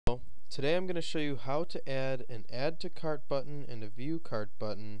Today I'm going to show you how to add an Add to Cart button and a View Cart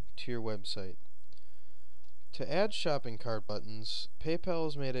button to your website. To add shopping cart buttons, PayPal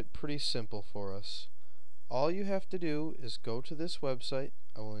has made it pretty simple for us. All you have to do is go to this website.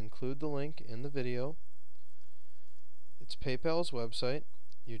 I will include the link in the video. It's PayPal's website.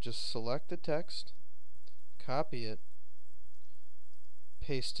 You just select the text, copy it,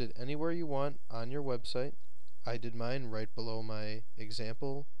 paste it anywhere you want on your website. I did mine right below my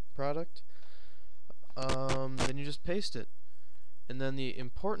example product. Then you just paste it. And then the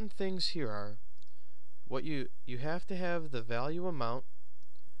important things here are what you have to have the value amount.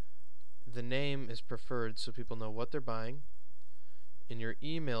 The name is preferred so people know what they're buying. And your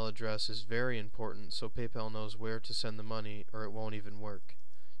email address is very important so PayPal knows where to send the money or it won't even work.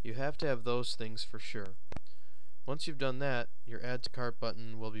 You have to have those things for sure. Once you've done that, your Add to Cart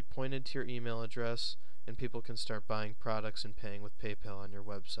button will be pointed to your email address and people can start buying products and paying with PayPal on your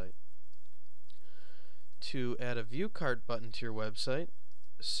website. To add a View Cart button to your website,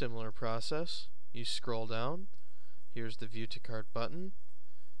 similar process. You scroll down, here's the View to Cart button.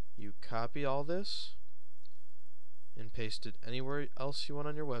 You copy all this and paste it anywhere else you want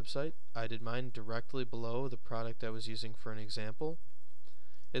on your website. I did mine directly below the product I was using for an example.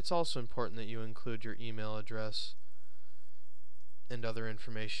 It's also important that you include your email address and other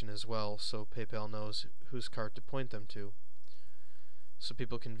information as well so PayPal knows whose cart to point them to. So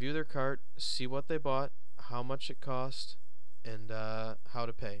people can view their cart, see what they bought, how much it cost, and how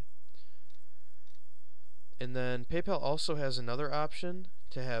to pay. And then PayPal also has another option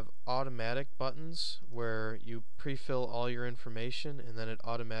to have automatic buttons where you pre-fill all your information and then it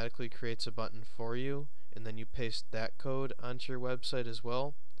automatically creates a button for you and then you paste that code onto your website as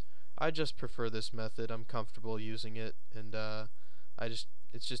well. I just prefer this method. I'm comfortable using it and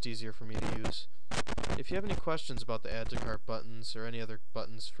it's just easier for me to use. If you have any questions about the Add to Cart buttons or any other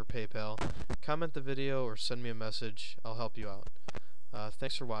buttons for PayPal, comment the video or send me a message. I'll help you out.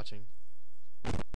 Thanks for watching.